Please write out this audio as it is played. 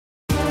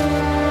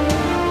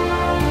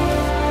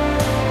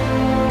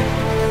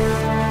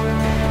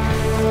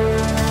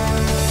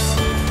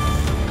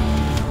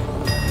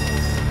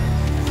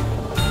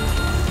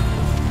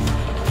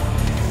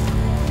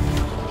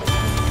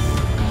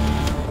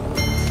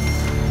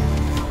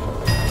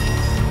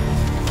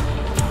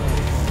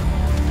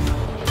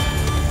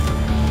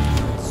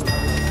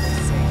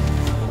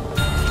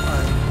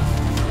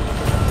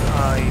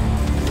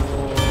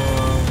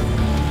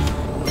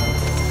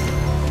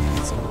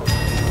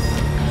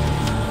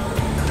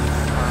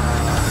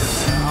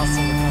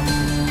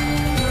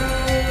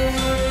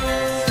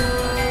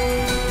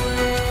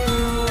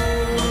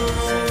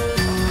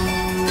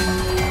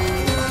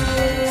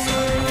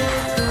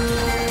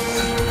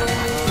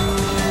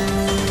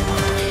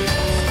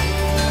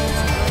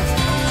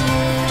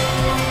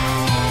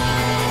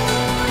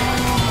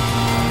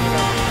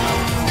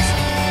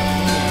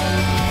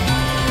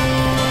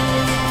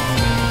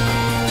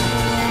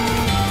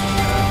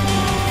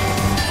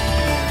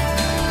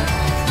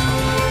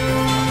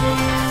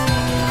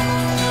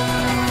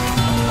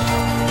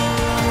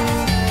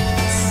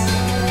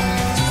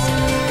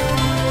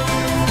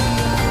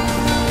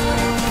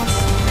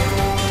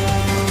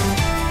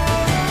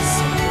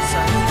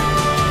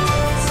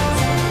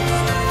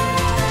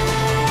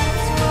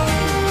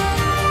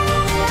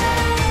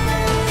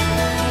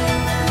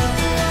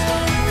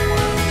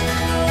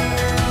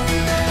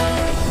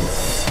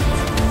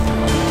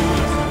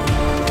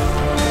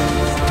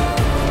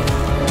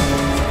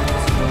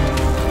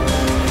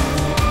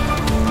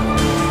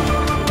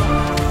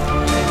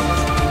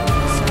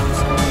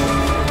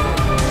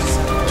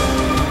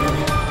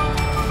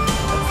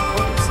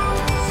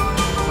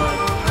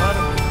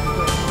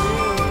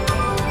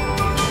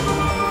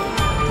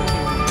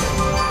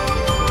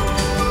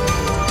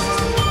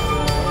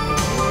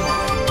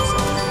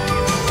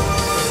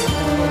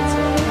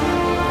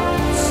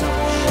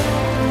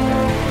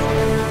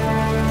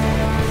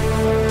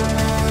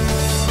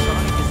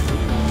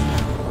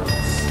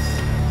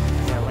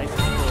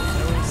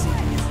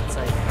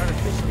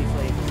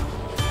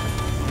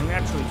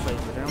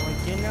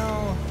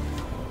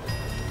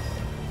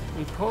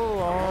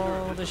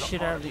all the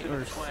shit out of the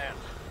earth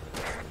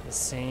the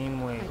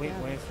same way. Wait,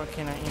 why the fuck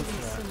can't I enter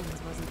that?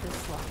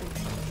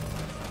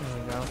 There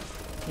we go.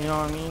 You know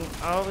what I mean?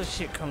 All the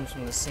shit comes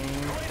from the same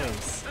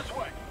place.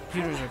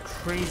 Computers are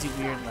crazy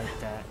weird like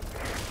that.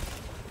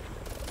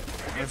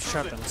 I've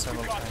shot them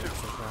several times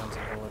with rounds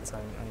of bullets.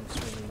 I'm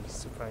just really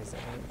surprised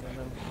that I did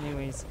them.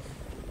 Anyways,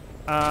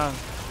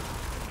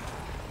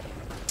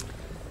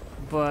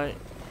 but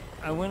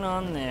I went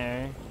on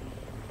there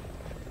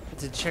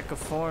to check a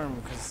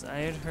forum because I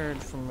had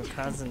heard from a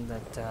cousin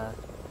that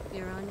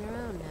you're on your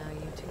own now,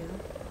 you two.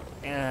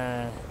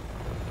 Yeah,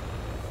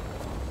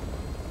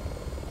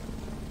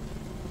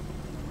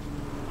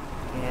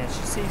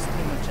 she saves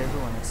pretty much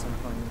everyone at some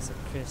point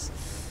except Chris.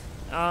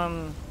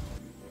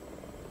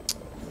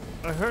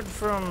 I heard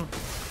from,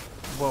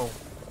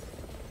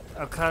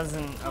 a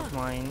cousin of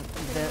mine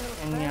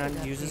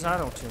that uses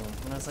auto-tune.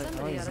 And I was like,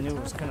 oh, he's new,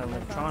 it was kind of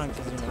electronic,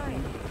 because,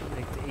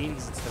 like the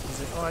 80s and stuff. He's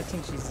like, oh, I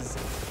think she's the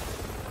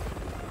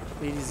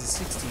 80s and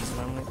 60s.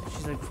 And I'm like,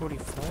 she's like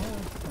 44?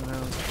 And I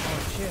was like, oh,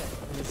 shit.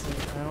 And he's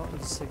like, I don't,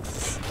 it's like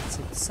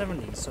the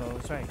 70s, so I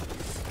was right.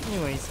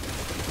 Anyways,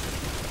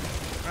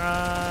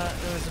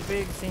 there was a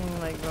big thing,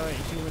 like,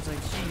 he was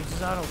like, she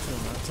uses auto-tune.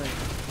 I was like,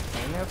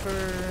 I never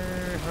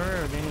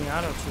heard any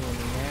auto-tune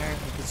in there,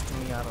 because to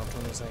me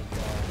auto-tune is like,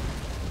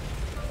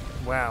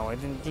 wow, I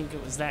didn't think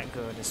it was that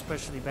good,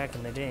 especially back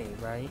in the day,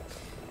 right?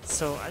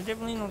 So I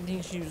definitely don't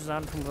think she uses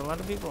auto-tune, but a lot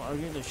of people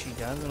argue that she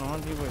does, and a lot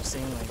of people are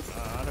saying like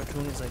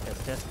auto-tune is like a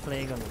death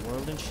plague on the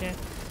world and shit.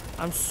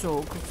 I'm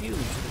so confused.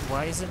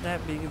 Why is it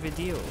that big of a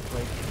deal?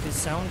 Like, if it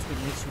sounds what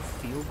makes you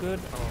feel good,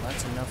 oh,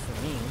 that's enough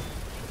for me.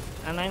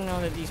 And I know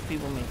that these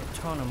people make a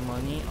ton of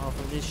money off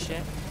of this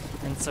shit,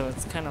 and so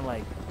it's kind of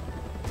like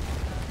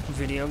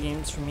video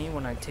games for me.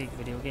 When I take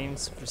video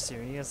games for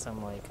serious,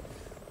 I'm like,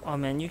 oh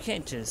man, you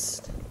can't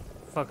just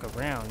fuck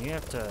around. You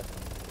have to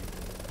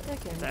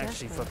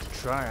actually fucking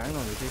try. I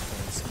know the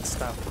difference and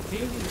stuff.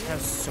 Video games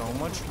have so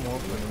much more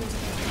brains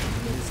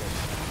than music.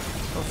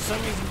 But for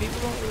some reason, people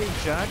don't really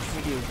judge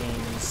video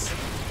games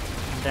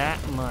that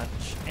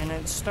much, and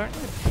it's starting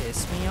to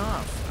piss me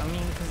off. I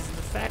mean, because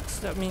the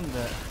facts, I mean,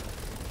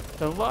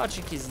 the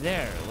logic is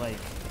there. Like,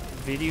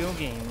 video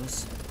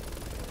games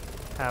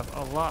have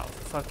a lot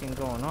fucking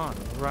going on,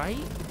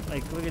 right?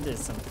 Like, look at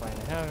this. I'm flying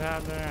a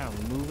helicopter, I'm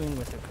moving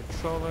with a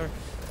controller,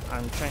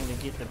 I'm trying to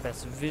get the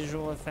best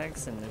visual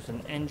effects, and there's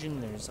an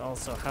engine, there's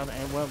also how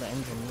well the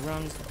engine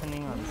runs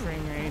depending on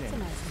frame rate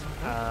and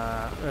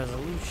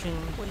resolution.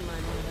 Wouldn't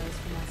mind one of those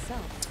for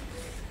myself.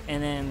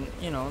 And then,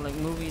 you know, like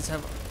movies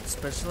have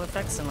special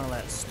effects and all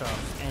that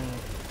stuff, and,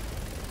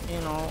 you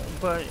know,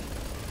 but,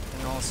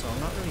 and also, I'm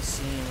not really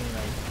seeing any,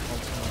 like,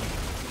 ultimate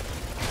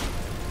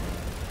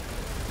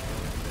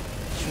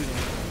shooting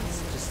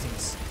things, just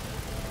these.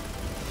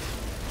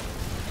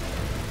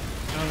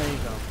 Oh, there you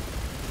go.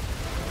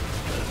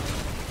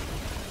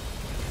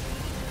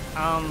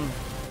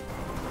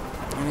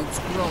 And it's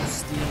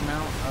gross the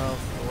amount of,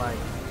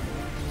 like,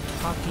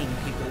 talking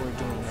people were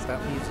doing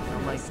about music.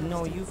 I'm like,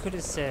 no, you could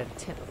have said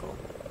typical.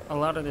 A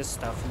lot of this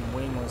stuff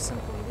way more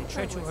simply. They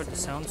try too hard to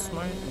sound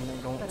smart, and they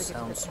don't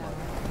sound smart.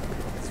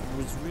 It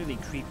was really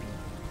creepy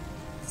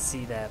to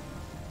see that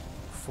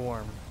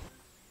form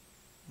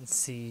and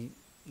see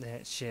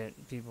that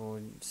shit people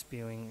were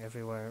spewing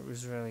everywhere. It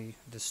was really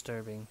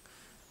disturbing.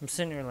 I'm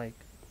sitting here like,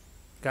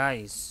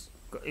 guys,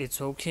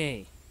 it's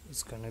okay.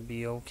 It's gonna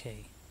be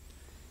okay.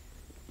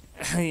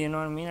 You know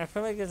what I mean? I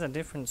feel like there's a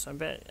difference. I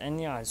bet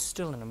Enya is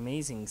still an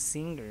amazing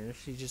singer.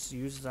 She just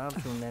uses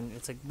autotune, and then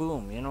it's like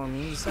boom. You know what I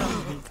mean? You still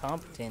have to be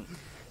competent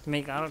to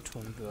make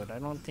autotune good. I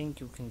don't think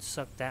you can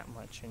suck that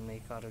much and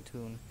make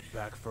autotune.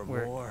 Back for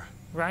more.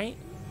 Right?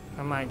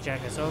 I might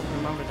jack us over.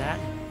 Remember that?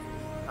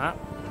 Ah,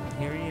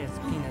 here he is.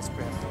 Penis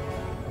breath.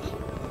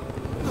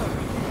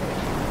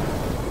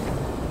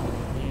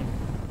 Yeah.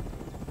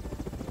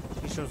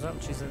 She shows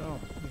up. She's like, oh,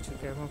 you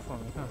took everyone for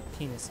me, huh?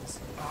 Penises.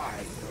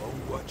 I know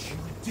what you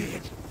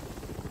did.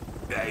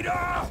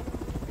 Ada!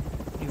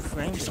 You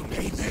framed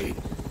disobeyed me.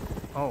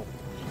 Oh.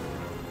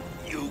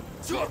 You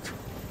took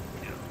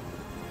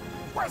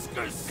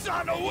Wesker's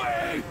son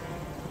away!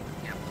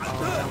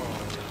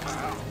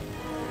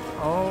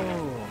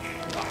 Oh.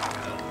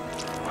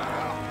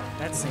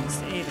 That sinks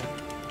to Ada.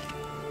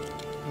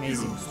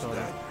 Amazing story.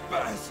 That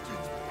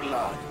bastard's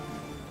blood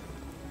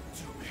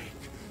to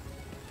make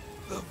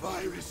the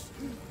virus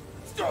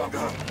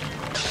stronger.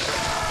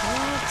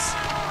 What?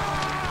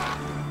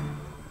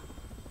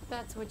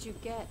 That's what you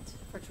get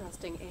for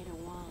trusting Ada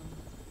Wong.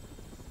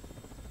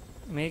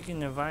 Making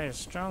the virus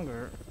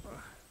stronger.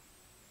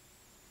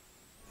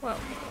 Well,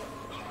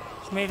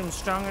 she made him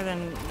stronger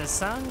than the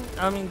son?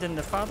 I mean, than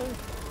the father?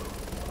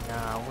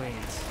 Nah, wait.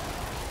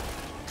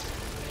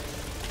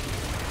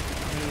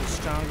 Made him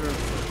stronger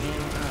for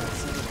him? Ah,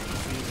 it's a little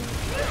confusing.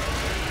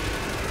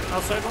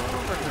 Also, I don't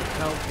remember her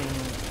helping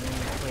when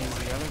he plays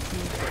the other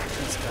two, but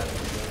she's gotta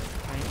be there,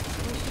 right?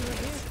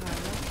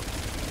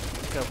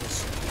 That was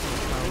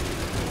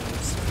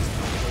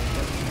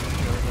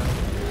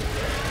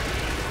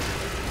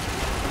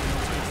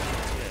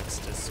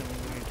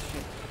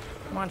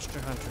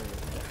Monster Hunter.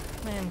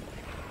 Man,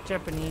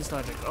 Japanese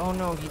logic. Oh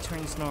no, he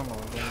turns normal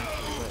again.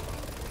 But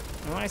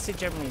when I say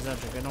Japanese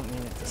logic, I don't mean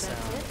it to sound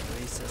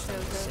racist.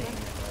 I'm just saying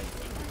it like,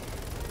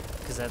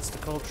 because that's the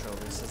cultural.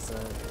 This is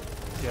a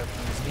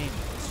Japanese game.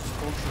 It's just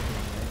cultural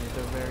game. And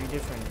they're very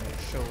different, and it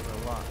shows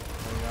a lot.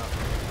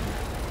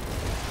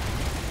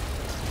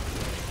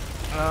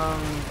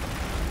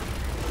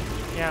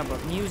 Yeah, but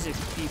music,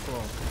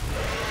 people,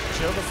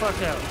 chill the fuck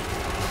out.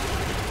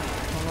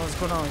 I don't know what's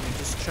going on. You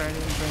just try to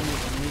bring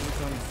the music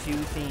on a few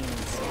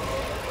themes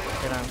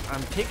that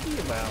I'm picky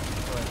about.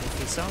 But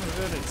if it sounds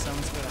good, it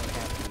sounds good. I'm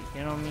happy.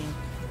 You know what I mean?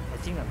 I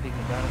think I'm picky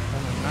about it,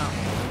 but I'm not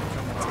when I'm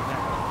coming to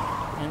that.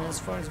 And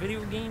as far as video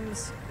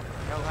games,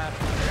 you know,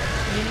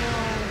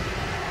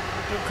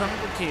 they're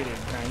complicated.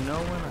 I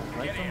know when I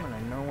like them, and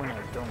I know when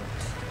I don't.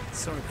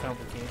 It's sort of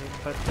complicated,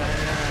 but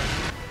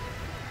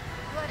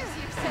What is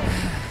your say?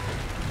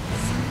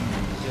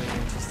 really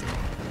interesting.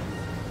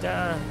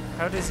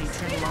 How does he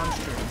turn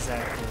monster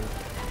exactly?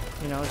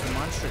 You know, is the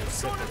monster a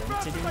separate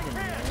entity and the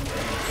man into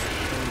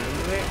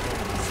it?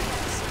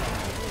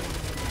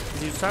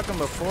 Because he was talking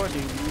before, do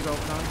you lose all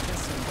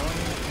conscious and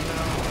bony?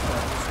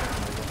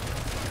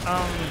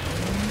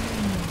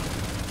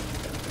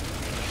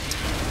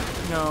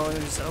 No,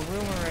 there's a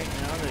rumor right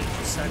now that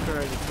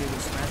Sakurai, the creator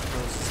of Smash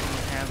Bros, is going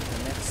to have the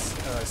next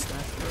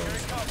Smash Bros.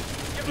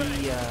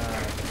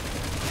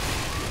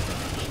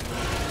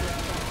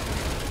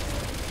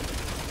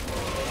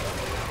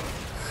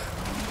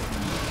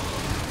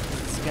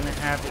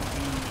 Gonna have it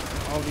be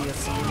all the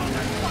DLC,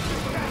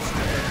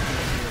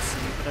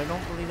 but I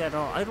don't believe that at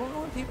all. I don't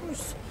know what people are.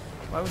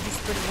 Why would you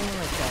spread it in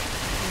like that?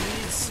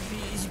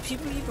 Is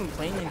people even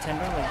play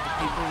Nintendo? Like,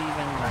 do people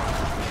even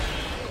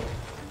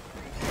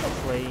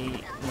play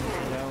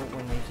Nintendo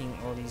when making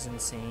all these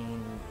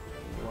insane,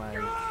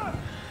 like,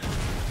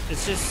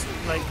 it's just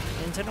like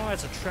Nintendo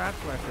has a track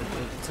record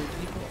to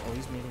people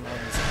always making all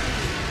these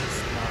things.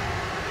 It's not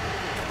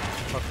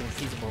fucking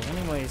feasible.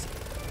 Anyways.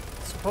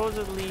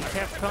 Supposedly,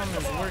 Capcom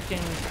is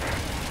working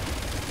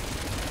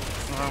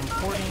on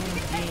porting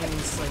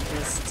games like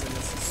this to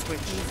the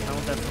Switch, and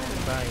I'll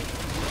definitely buy it.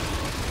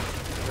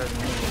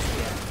 Resident Evil,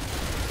 yeah.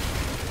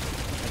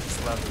 I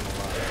just love them a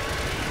lot.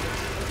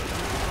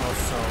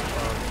 Also,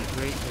 it'd be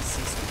great to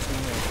see some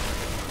Tomb Raider.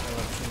 I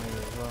love Tomb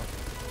Raider as well.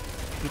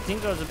 You'd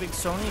think I was a big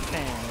Sony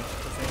fan,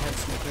 because they had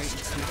some great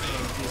exclusives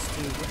on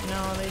PS2, but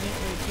no, they didn't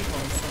really keep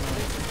on Sony.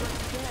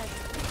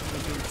 I'm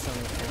a big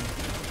Sony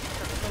fan.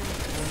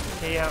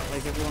 Pay out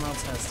like everyone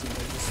else has to.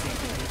 They just think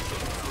they get shit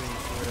for free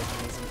for whatever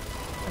reason.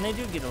 And they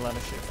do get a lot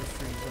of shit for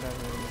free for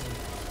whatever reason.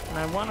 And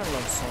I want to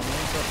love Sony,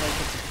 but like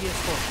it's a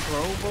PS4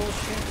 Pro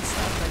bullshit and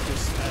stuff,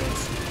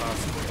 it's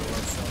impossible to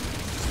love Sony.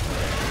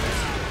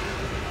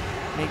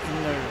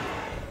 Making their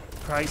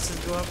prices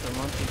go up, their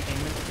monthly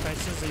payment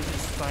prices, they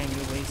just find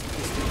new ways to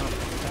piss me off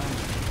every time.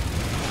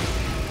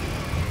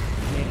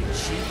 Made it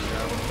cheap,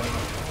 though. Like,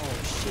 oh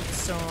shit,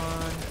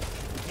 son.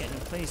 Getting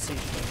a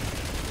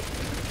PlayStation.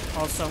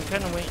 Also, I'm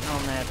kind of waiting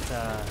on that,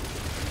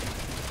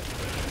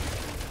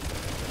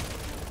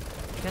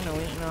 kind of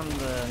waiting on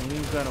the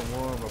new God of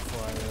War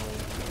before I really,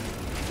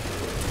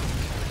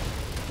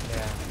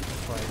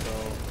 before I go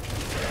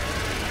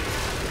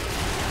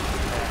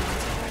back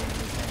to it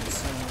anytime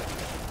soon.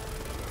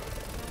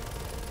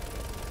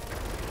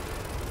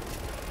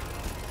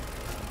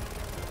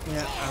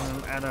 Yeah, I'm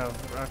out of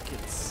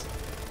rockets.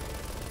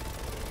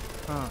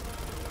 Huh.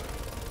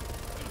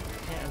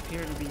 Can't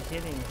appear to be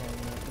hitting him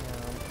right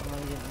now. I'm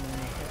not getting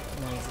any hit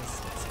noises.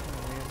 It's kind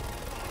of weird.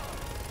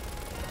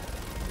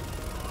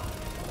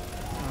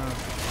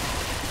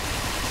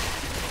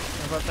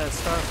 How about that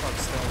Star Fox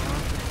though,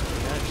 huh?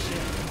 That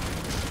shit.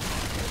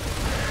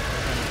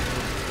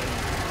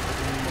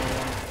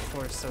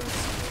 Force those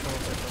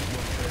controls at the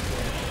motion.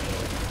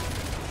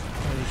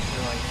 At least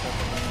for like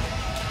fucking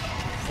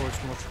force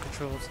motion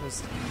controls. It's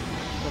a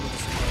little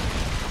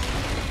disappointing.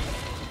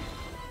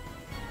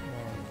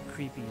 Man,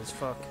 creepy as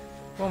fuck.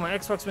 Oh, my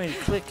Xbox made a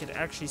click. It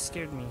actually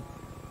scared me.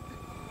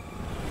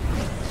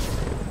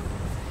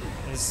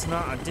 It's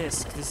not a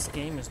disc. This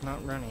game is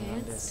not running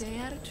on disc. Stay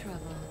out of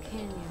trouble,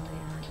 can you,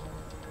 Leon?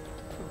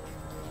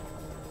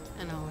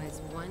 And always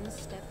one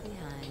step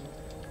behind.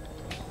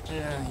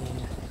 Yeah,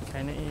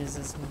 kinda is,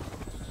 isn't it?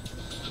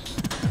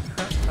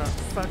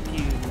 Fuck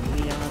you,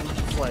 Leon.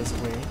 Flies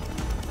away.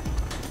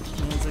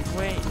 And he's like,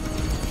 wait,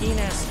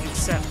 penis,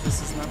 accept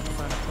this is not the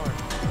final part.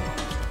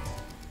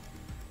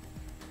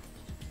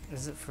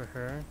 Is it for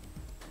her?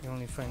 You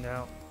only find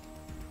out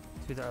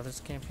through the others'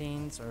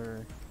 campaigns,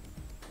 or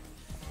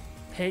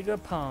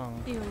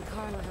Pegapong? You and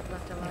Carla have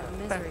left a lot of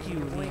Fuck misery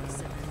you, in your wake, Leon.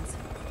 Simmons.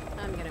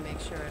 I'm gonna make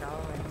sure it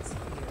all ends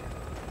here.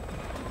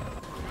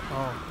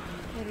 Oh,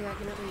 Maybe I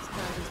can at least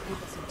buy these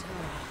people some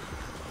time.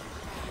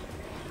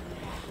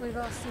 We've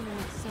all seen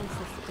enough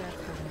senseless death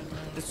for one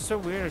day. it's so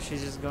weird.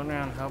 She's just going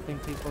around helping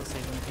people,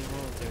 saving people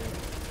with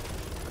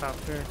her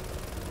copter.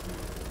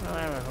 Well,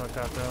 I have a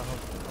helicopter.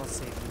 I'll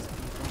save these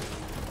people.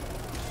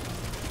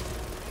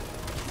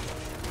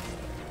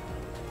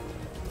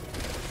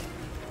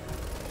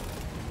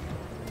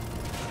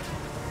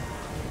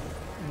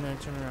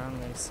 turn around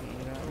and they see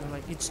Ada, and they're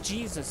like, it's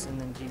Jesus, and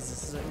then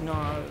Jesus is like, no,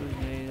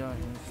 Ada,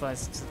 and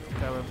flies to the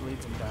power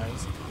blades and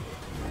dies.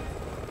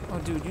 Oh,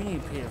 dude, you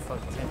need to pay the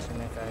fuck attention to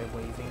that guy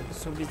waving. He's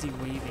so busy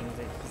waving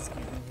that he's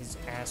getting his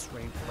ass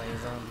raped by a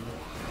zombie.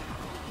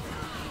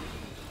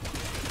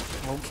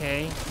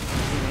 Okay.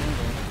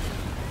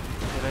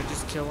 Did I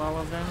just kill all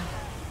of them?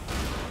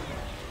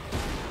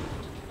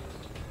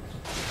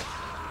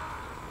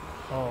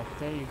 Oh,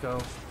 there you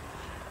go.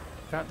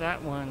 Got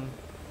that one.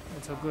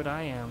 That's how good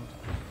I am.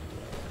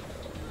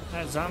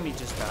 That zombie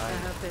just died. I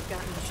hope they've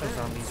gotten That's how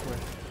zombies work.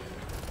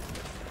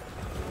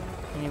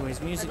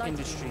 Anyways, music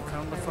industry,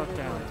 calm the fuck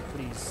down,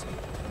 please.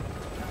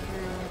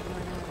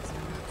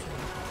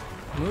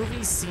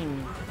 Movies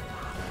seem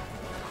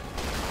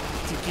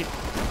to get,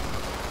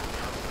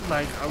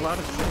 like, a lot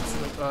of kids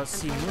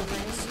see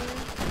movies.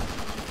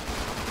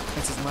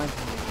 This is my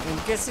opinion. I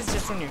guess it's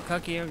just when you're a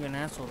cocky, arrogant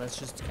asshole that's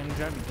just kind of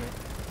drive you here.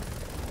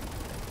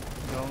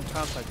 Don't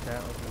talk like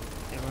that.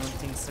 Everyone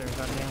thinks they're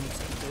goddamn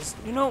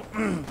stupid. You know,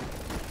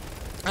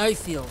 I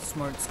feel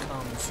smarts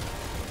comes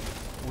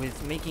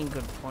with making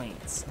good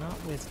points, not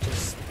with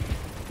just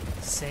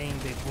saying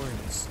big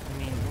words. I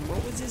mean,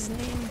 what was his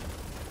name?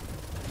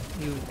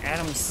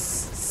 Adam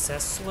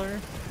Sessler?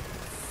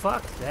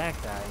 Fuck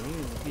that guy. He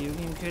was a video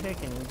game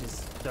critic and he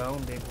just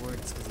throwing big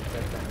words because he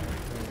got that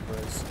really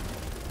gross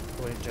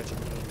way of judging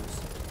games.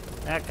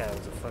 That guy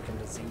was a fucking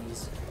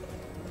disease.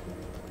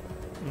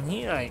 And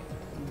he, like,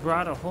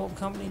 brought a whole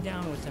company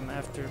down with him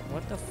after...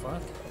 What the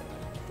fuck?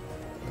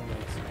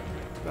 Anyways,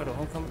 brought a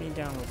whole company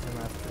down with him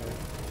after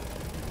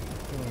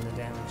doing the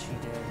damage he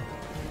did.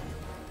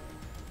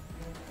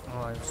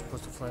 Oh, I was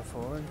supposed to fly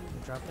forward?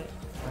 Drop it?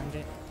 Find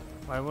it?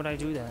 Why would I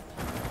do that?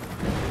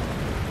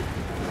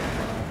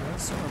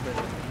 That's so bit of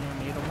it.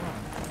 You don't want.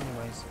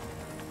 Anyways.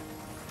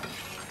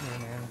 Yeah,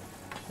 man.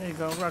 There you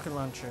go, rocket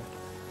launcher.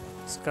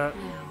 Scott,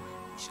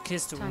 she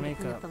kissed it with makeup. Time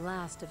to clean up the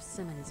last of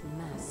Simmons'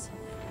 mess.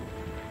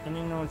 I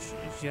didn't know what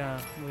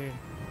yeah, weird.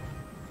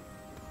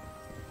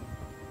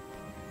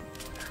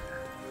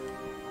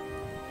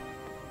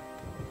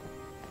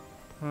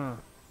 Huh.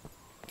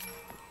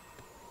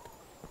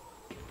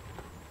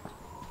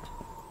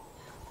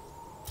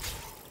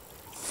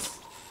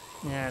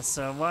 Yeah,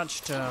 so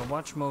watch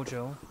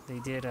Mojo. They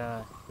did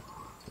a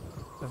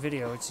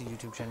video, it's a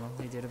YouTube channel.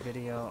 They did a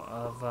video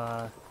of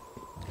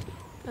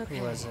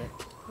who was it?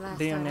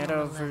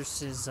 Bayonetta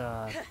versus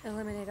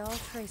eliminate all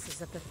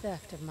traces of the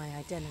theft of my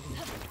identity.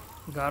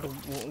 God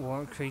of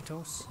War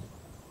Kratos.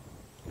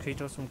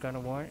 Kratos from God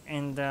of War.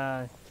 And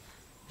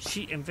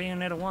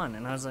Bayonetta won.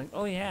 And I was like,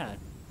 oh yeah,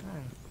 I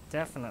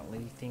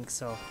definitely think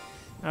so.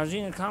 And I was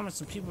reading the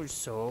comments and people were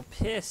so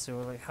pissed. They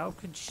were like, how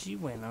could she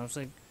win? I was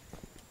like,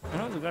 I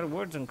know the God of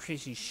War done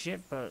crazy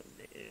shit, but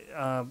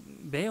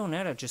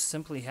Bayonetta just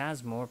simply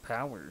has more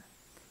power.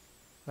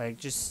 Like,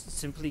 just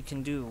simply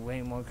can do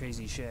way more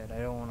crazy shit. I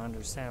don't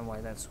understand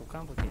why that's so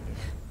complicated.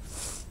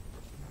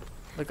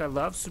 Like, I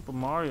love Super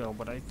Mario,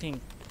 but I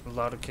think a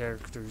lot of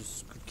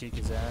characters could kick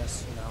his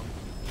ass, you know,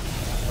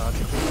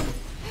 logically.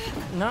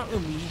 Not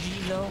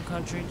Luigi, though,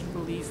 contrary to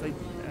belief. I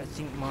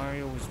think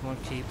Mario was more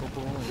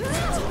capable in the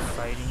sense of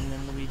fighting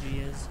than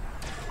Luigi is.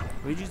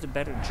 Luigi's a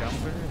better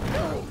jumper.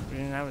 He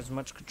didn't have as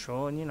much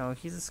control, and, you know,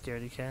 he's a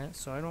scaredy cat,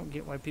 so I don't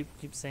get why people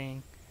keep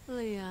saying...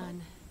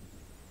 Leon.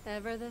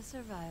 Ever the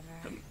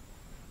survivor.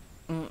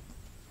 There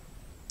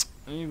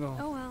you go.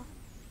 Oh well.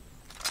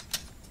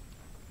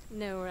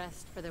 No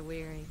rest for the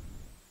weary.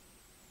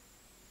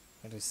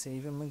 Gotta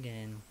save him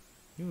again.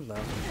 You love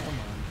him, come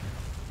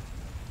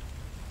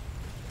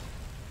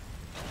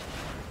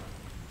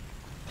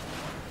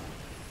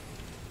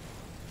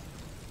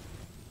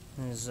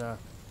on. There's a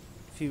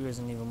few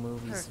Resident Evil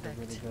movies that are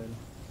really good.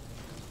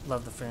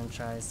 Love the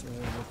franchise.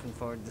 Really looking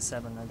forward to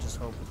 7. I just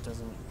hope it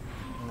doesn't,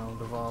 you know,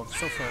 devolve.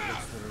 So far it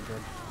looks really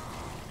good.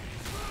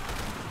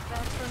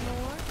 Back for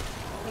more?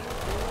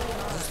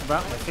 It's just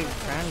about my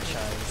favorite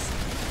franchise.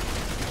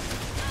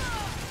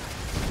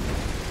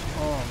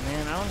 Oh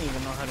man, I don't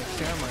even know how to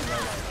share my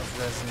love of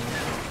Resident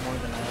Evil more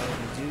than I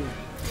already do.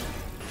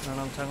 You know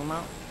what I'm talking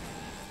about?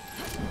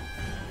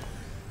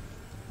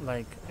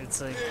 Like,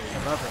 it's like,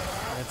 I love it.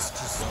 That's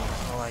just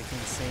all I can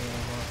say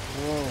anymore.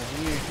 Whoa,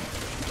 weird.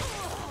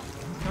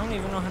 I don't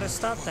even know how to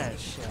stop that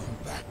shit.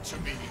 Back to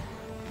me.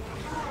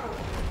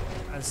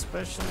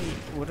 Especially,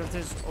 what if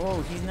there's...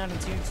 Oh, he's not a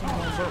tier 2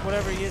 anymore, but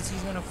whatever he is,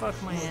 he's gonna fuck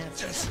my ass.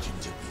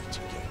 Destined to be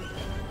together.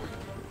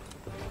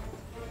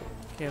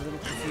 Okay, a little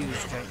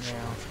confused right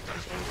now.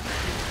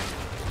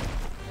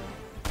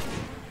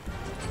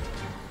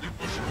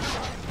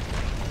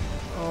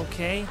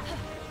 Okay.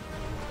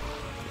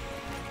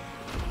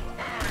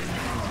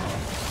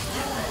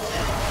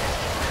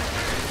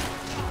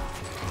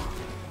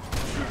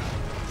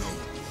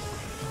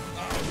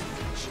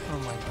 Oh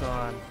my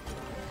god.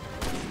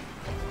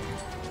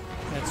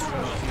 That's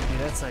really creepy.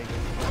 That's like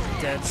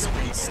Dead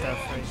Space stuff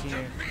right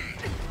here.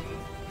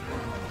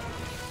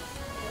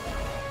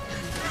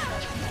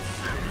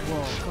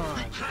 Whoa,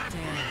 god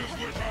damn.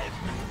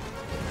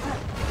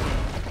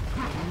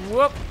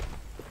 Whoop!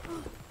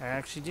 I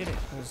actually did it.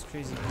 It was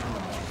crazy.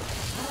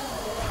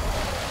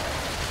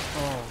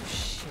 Oh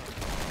shit.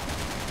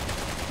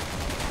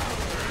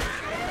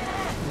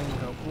 There we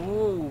go.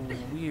 Whoa,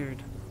 weird.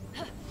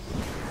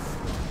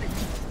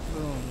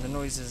 Boom. The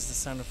noises, the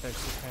sound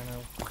effects are kind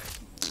of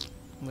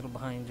a little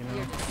behind, you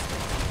know?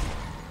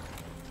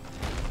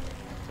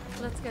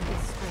 Let's get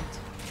this straight.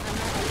 I'm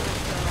not going to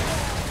go.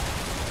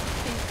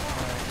 In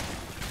fact,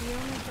 the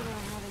only thing I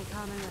have in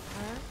common with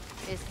her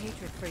is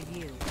hatred for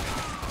you.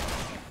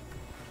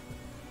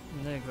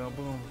 And there you go,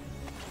 boom.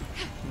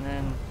 And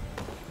then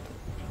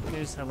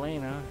there's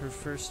Helena, her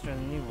first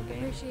Resident Evil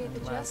game. Appreciate the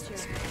gesture,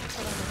 but I'm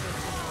a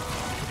bit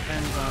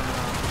Depends on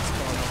what's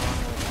going on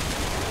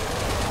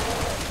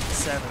with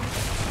 7.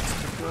 It's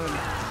good.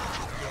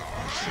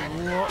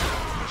 Whoa.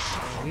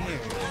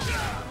 Weird.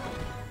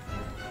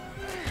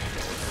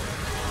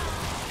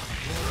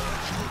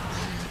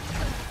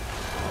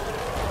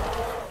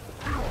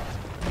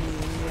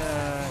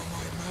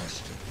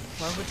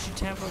 Why would you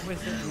tamper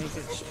with it and make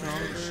it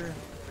stronger?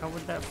 How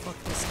would that fuck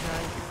this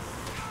guy?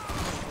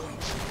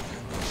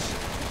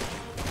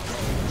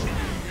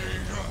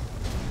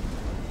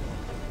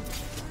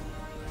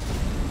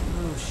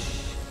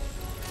 Whoosh.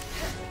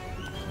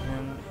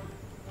 And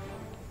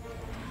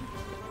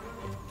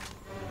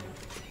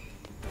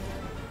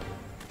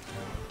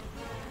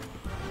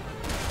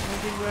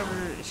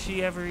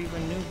she ever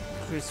even knew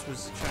Chris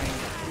was trying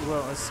to,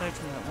 well, aside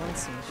from that one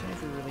scene, she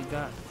never really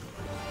got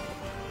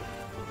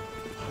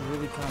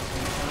really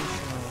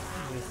confrontational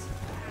with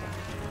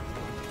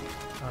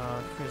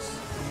Chris.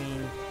 I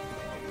mean,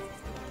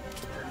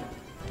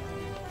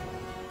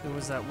 there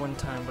was that one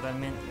time, but I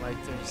meant like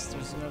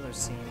there's another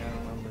scene I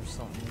remember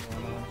something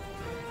going on.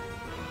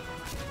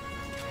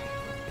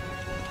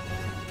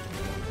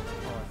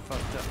 Oh, I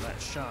fucked up that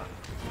shot.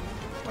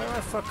 Why do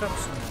I fuck up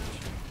so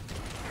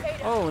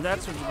much? Oh,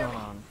 that's what's going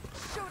on.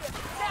 Shoot him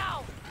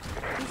now!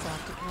 He's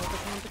off to play the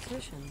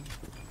competition.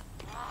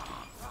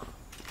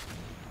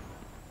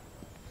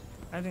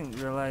 I didn't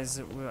realize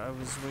that I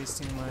was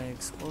wasting my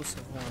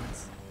explosive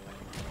ones.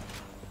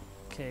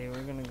 Okay,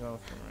 we're gonna go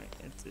from right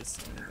at this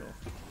angle.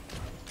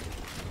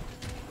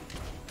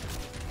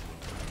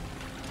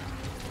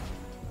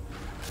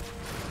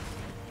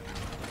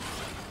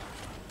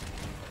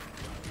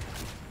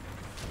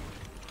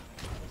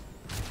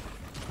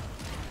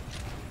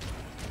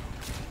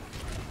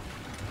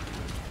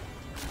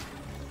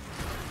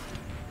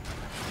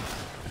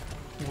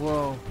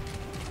 Whoa.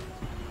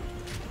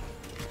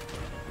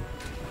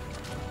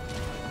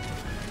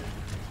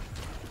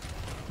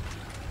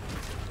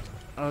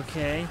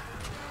 Okay.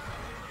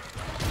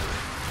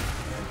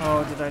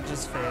 Oh, did I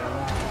just fail?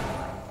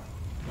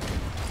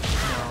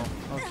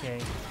 No. Okay.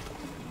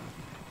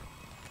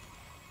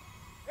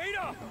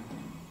 Ada!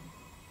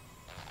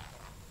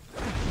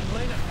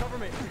 Elena, cover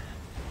me!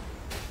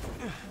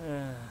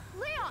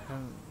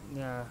 Leon!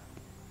 Yeah.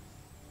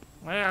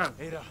 Well,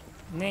 Ada,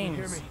 names.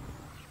 can you hear me?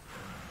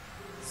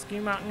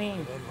 Scream out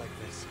names. End like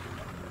this.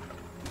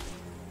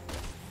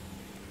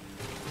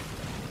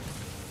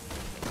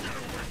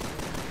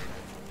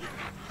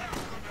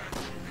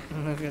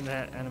 Look at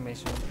that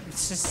animation.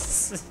 It's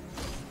just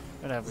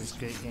whatever. It's a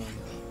great game.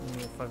 Leave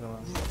me the fuck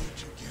alone.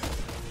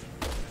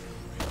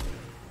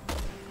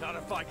 Not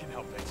if I can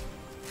help it.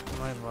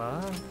 My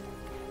love.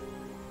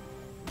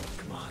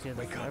 Come on, Kid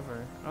wake up.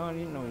 forever. Oh, I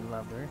didn't know he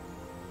loved her.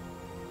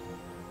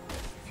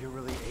 If you're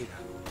really Ada,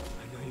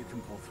 I know you can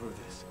pull through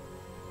this.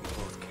 We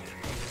both can.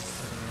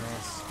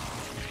 Yes.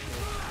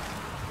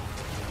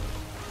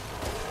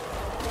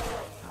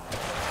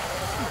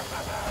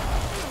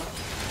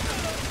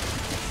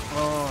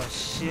 Oh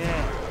shit!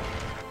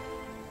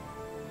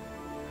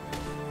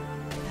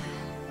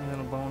 A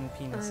little bone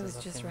penis. I was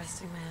just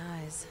resting my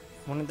eyes.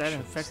 Wouldn't that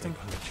infect him?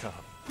 On the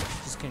job.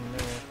 Just kidding.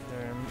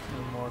 They're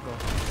immortal.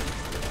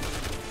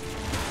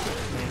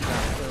 They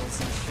got pills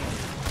and shit.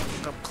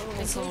 Got In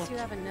pills. case you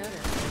haven't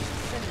noticed,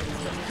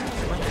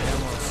 What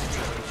ammo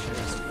situation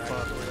is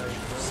fucked. Like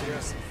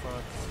seriously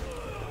fucked.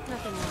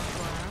 nothing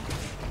worthwhile.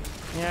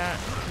 Yeah,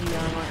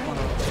 I'm not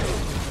gonna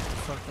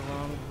fuck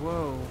around.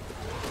 Whoa.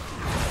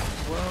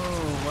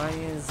 Whoa, why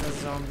is a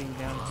zombie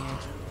down here?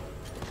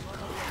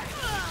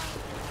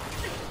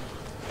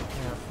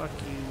 Yeah, fuck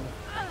you.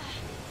 I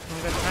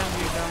don't got time for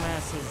your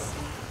dumbasses.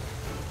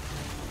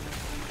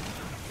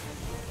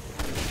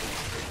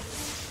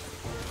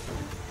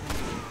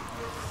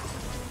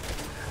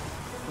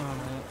 Oh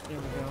man, there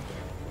we go.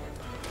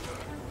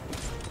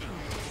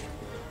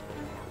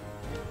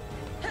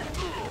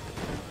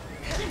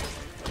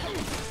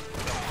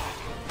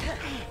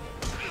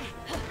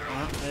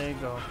 Oh, there you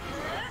go.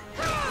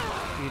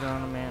 Beat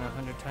on a man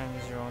 100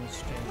 times your own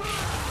strength.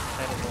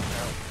 That'll work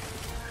out.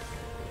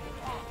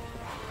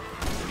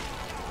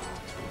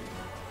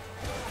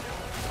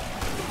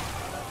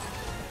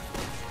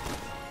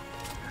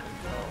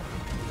 Oh,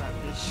 got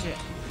this shit.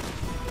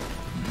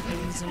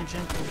 Ladies and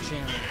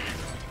gentlemen.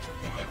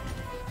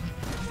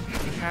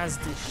 He has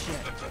this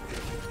shit.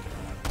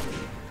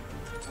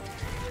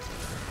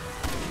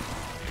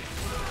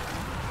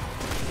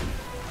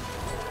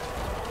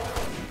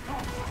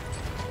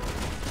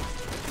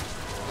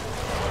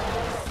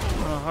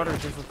 harder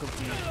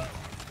difficulty,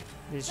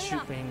 this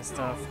shooting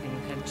stuff,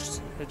 getting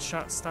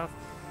headshot stuff,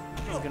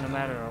 is gonna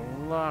matter a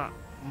lot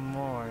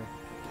more.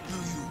 Do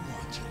you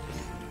want it?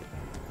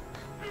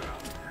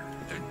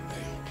 Then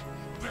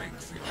beg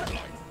for your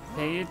life.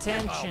 Pay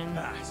attention.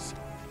 I'll pass.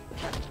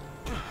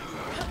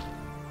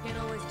 Can't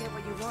always get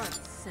what you want,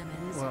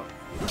 Simmons. Well,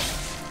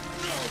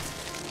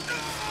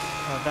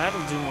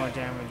 that'll do more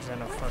damage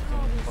than a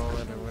fucking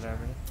bullet or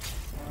whatever.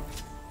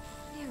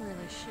 You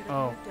really should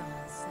Oh. have moved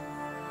on, Simmons.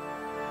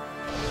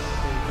 There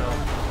you go.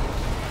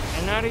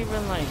 And not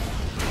even like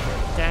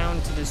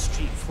down to the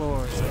street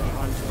floors, like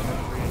onto the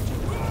bridge.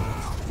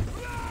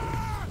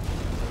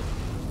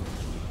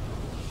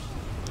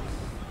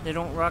 They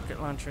don't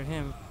rocket launcher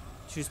him.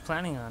 She was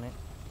planning on it,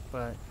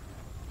 but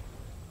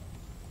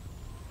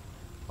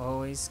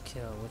always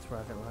kill with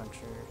rocket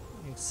launcher,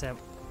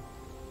 except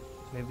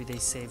maybe they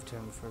saved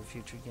him for a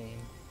future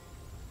game.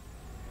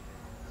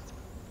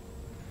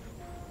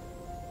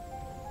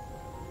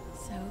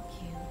 So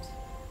cute.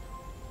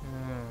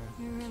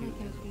 You're really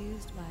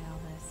confused by all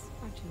this,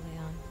 aren't you,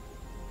 Leon?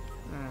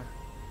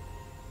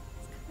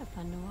 It's kind of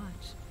fun to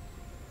watch.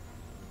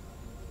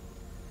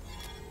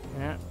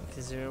 Yeah,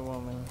 because you're a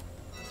woman.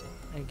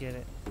 I get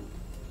it.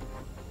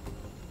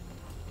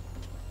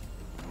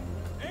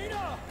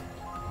 Ada!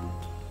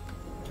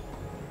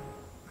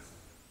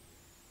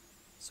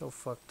 So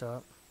fucked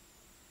up.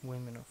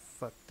 Women are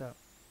fucked up.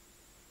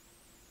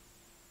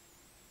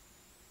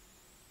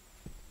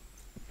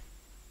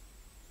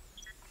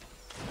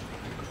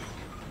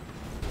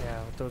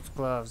 Yeah, with those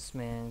gloves,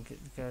 man.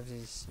 Got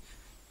these.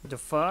 What the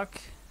fuck?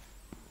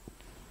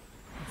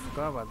 I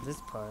forgot about this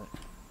part.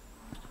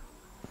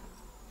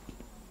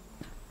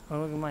 Oh,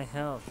 look at my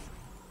health.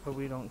 But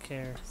we don't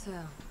care.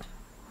 So,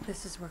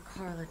 this is where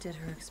Carla did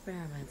her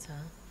experiments,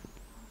 huh?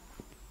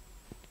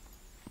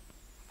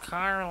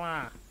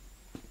 Carla!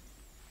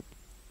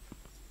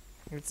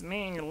 It's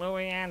me,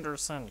 Louis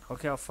Anderson.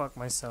 Okay, I'll fuck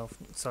myself.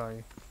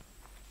 Sorry.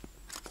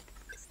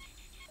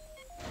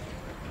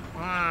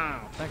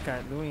 Wow, that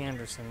guy, Louis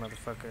Anderson,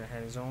 motherfucker,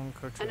 had his own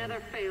cartoon.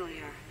 Another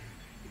failure.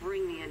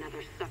 Bring me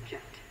another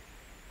subject.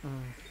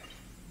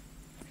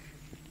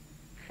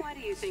 Why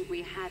do you think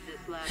we had this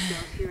lab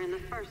built here in the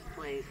first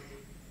place?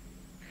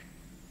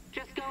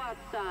 Just go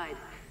outside.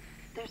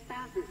 There's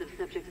thousands of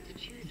subjects to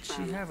choose Did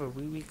from. she have a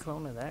wee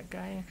clone of that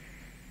guy?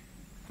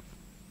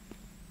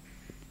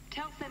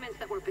 Tell Simmons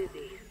that we're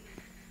busy.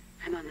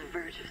 I'm on the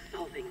verge of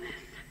solving this.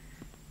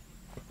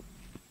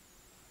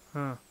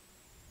 Huh.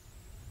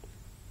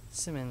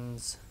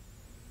 Simmons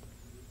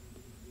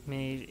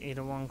made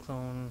Ada Wong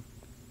clone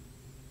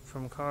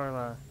from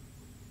Carla.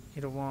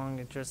 Ada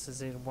Wong addressed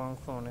as Ada Wong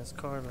clone as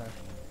Carla.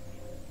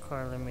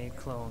 Carla made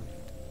clone.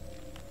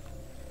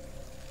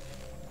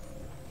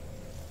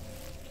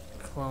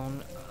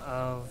 Clone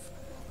of,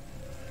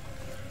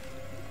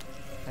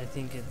 I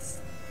think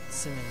it's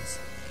Simmons.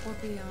 We're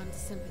beyond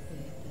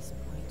sympathy at this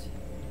point.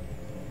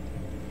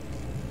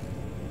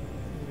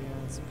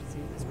 Beyond sympathy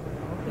at this point.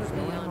 Oh, We're there's no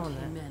way beyond on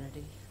that.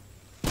 humanity.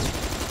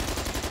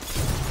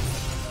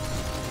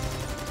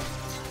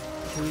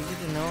 Do we get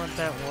to know what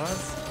that was?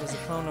 Was a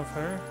clone of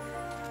her?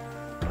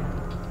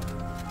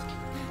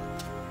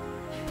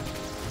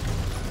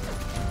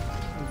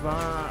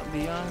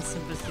 Beyond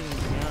sympathy and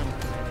beyond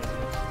humanity.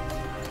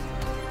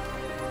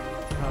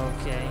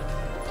 Okay.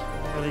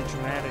 Really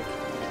dramatic.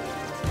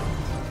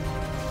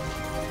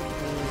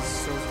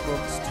 Those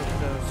books took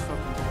those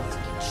fucking bullets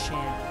to the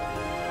champ.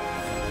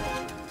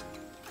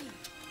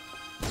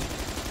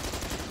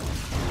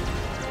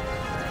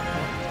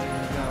 There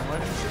you go. Why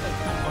didn't you like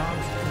put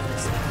bombs in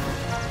this?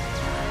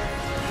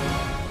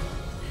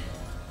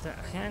 That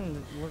hand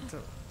worked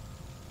out.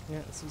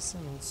 Yeah, see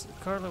Simmons.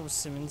 Carla was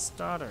Simmons'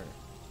 daughter.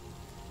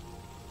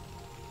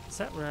 Is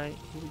that right?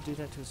 He would do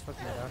that to his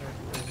fucking daughter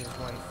or his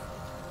wife?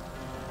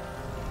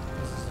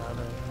 His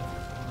daughter.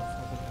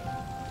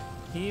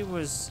 He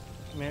was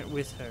met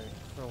with her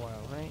for a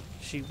while, right?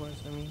 She was,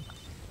 I mean.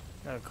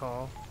 Got a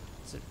call.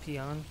 Is it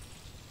Peon?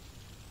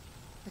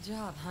 A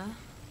job, huh?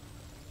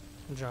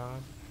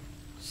 John?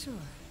 Sure.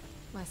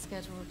 My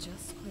schedule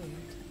just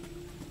cleared.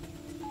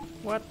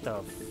 What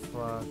the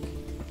fuck?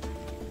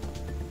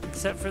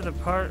 Except for the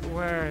part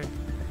where...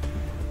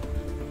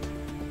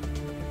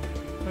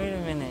 Wait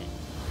a minute.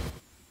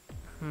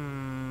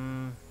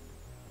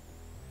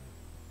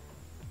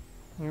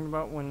 What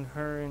about when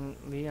her and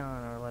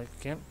Leon are like,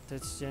 yep,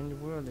 that's the end of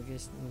the world, I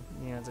guess.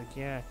 And, it's like,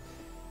 yeah,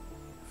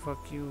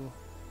 fuck you.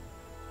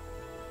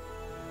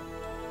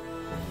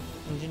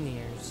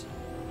 Engineers.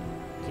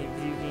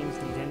 Video games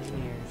need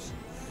engineers.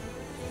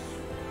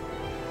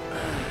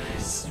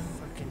 It's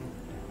fucking,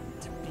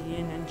 to be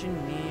an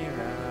engineer,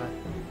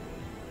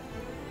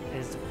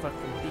 is to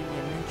fucking be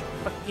an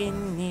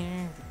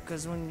engineer.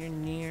 Because when you're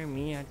near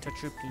me, I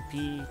touch your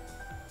pee-pee.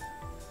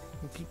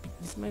 Pee-pee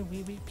is my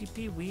wee-wee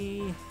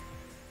pee-pee-wee.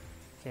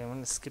 Okay, I'm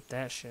gonna skip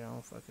that shit. I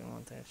don't fucking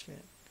want that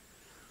shit.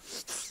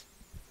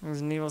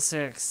 Resident Evil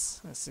 6.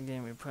 That's the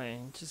game we're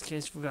playing. Just in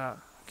case you forgot.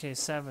 Okay,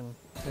 7.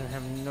 Gonna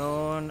have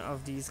none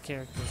of these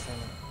characters in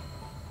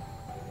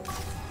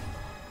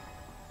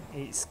it.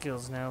 8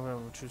 skills now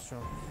available. Choose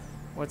from.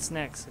 What's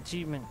next?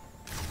 Achievement.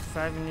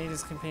 5 in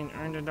ADAS campaign.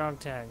 Earned a dog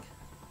tag.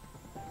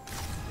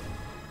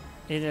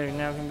 ADA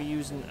now can be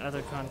used in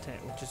other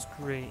content, which is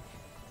great.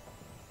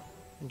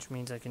 Which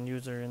means I can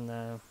use her in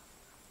the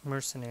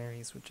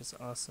mercenaries, which is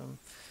awesome.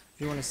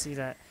 If you want to see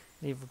that,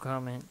 leave a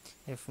comment.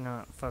 If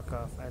not, fuck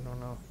off. I don't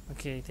know.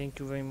 Okay, thank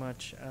you very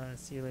much.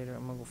 See you later.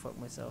 I'm gonna go fuck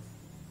myself.